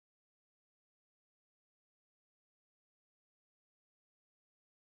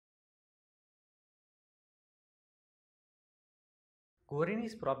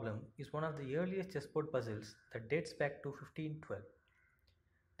Guarini's problem is one of the earliest chessboard puzzles that dates back to 1512.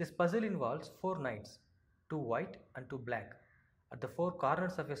 This puzzle involves 4 knights, 2 white and 2 black, at the 4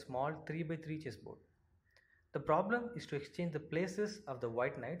 corners of a small 3x3 chessboard. The problem is to exchange the places of the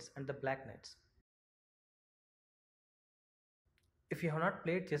white knights and the black knights. If you have not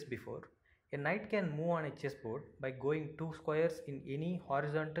played chess before, a knight can move on a chessboard by going 2 squares in any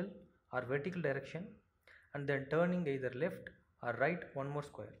horizontal or vertical direction and then turning either left or right one more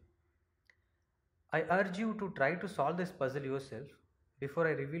square. I urge you to try to solve this puzzle yourself before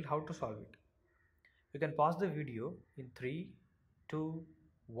I reveal how to solve it. You can pause the video in 3, 2,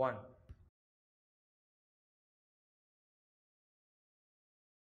 1.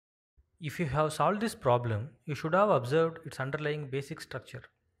 If you have solved this problem, you should have observed its underlying basic structure.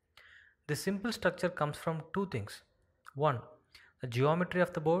 This simple structure comes from two things. 1. The geometry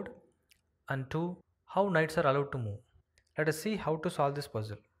of the board, and 2. How knights are allowed to move. Let us see how to solve this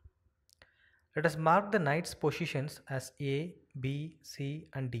puzzle. Let us mark the knights' positions as A, B, C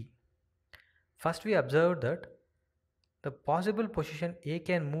and D. First we observe that the possible position A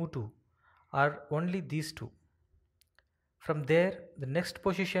can move to are only these two. From there, the next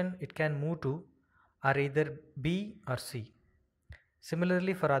position it can move to are either B or C.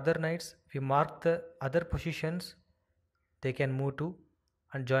 Similarly, for other knights, we mark the other positions they can move to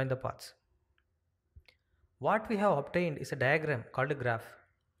and join the paths. What we have obtained is a diagram called a graph,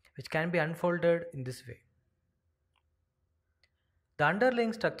 which can be unfolded in this way. The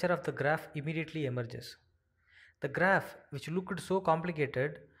underlying structure of the graph immediately emerges. The graph, which looked so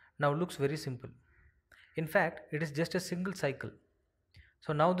complicated, now looks very simple. In fact, it is just a single cycle.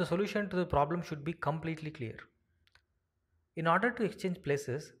 So now the solution to the problem should be completely clear. In order to exchange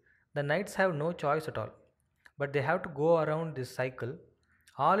places, the knights have no choice at all, but they have to go around this cycle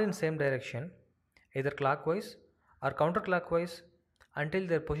all in same direction, either clockwise or counterclockwise, until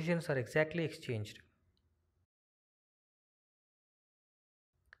their positions are exactly exchanged.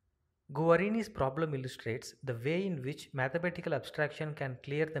 Guarini's problem illustrates the way in which mathematical abstraction can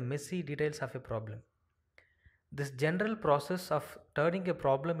clear the messy details of a problem. This general process of turning a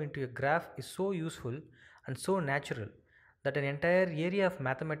problem into a graph is so useful and so natural that an entire area of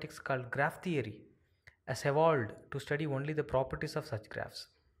mathematics called graph theory has evolved to study only the properties of such graphs.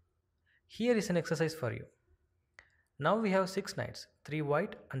 Here is an exercise for you. Now we have 6 knights, 3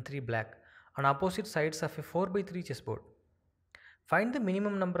 white and 3 black, on opposite sides of a 4x3 chessboard. Find the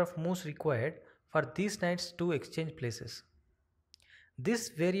minimum number of moves required for these knights to exchange places. This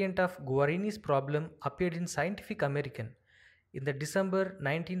variant of Guarini's problem appeared in Scientific American in the December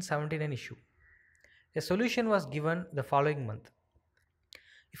 1979 issue. A solution was given the following month.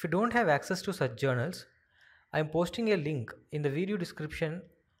 If you don't have access to such journals, I am posting a link in the video description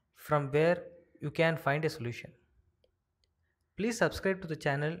from where you can find a solution. Please subscribe to the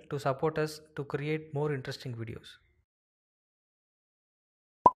channel to support us to create more interesting videos.